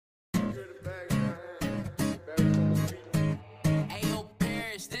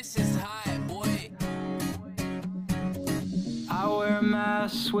This is high, boy. I wear a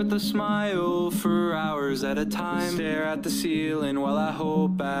mask with a smile for hours at a time. Stare at the ceiling while I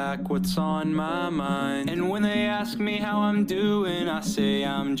hold back what's on my mind. And when they ask me how I'm doing, I say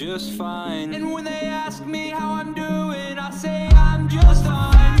I'm just fine. And when they ask me how I'm doing, I say I'm just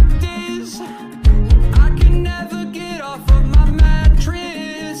fine. The fact is, I can never get off of my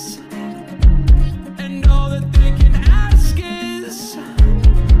mattress. And all that they can ask is,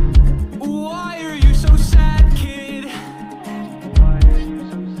 why are you so sad, kid?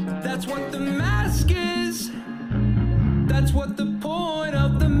 That's what the mask is. That's what the point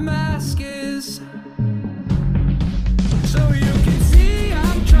of the mask is. So you can see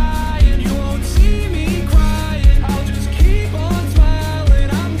I'm trying, you won't see me crying. I'll just keep on smiling,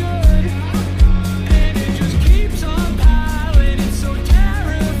 I'm good. And it just keeps on piling, it's so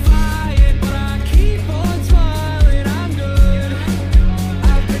terrifying. But I keep on smiling, I'm good.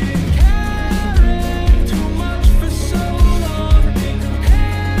 I've been caring too much for so long. Been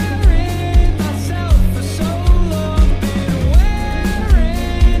comparing myself for so long. Been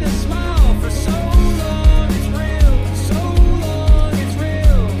wearing a smile for so long. It's real, so long, it's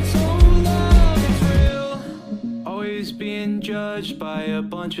real, so long, it's real. Always being judged by a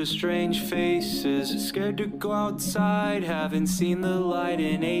bunch of strange faces. Scared to go outside, haven't seen the light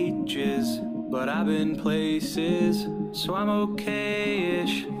in ages. But I've been places, so I'm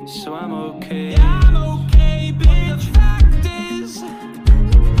okay-ish, so I'm okay. Yeah, I'm okay, bitch. The fact is,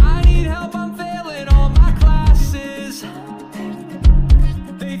 I need help, I'm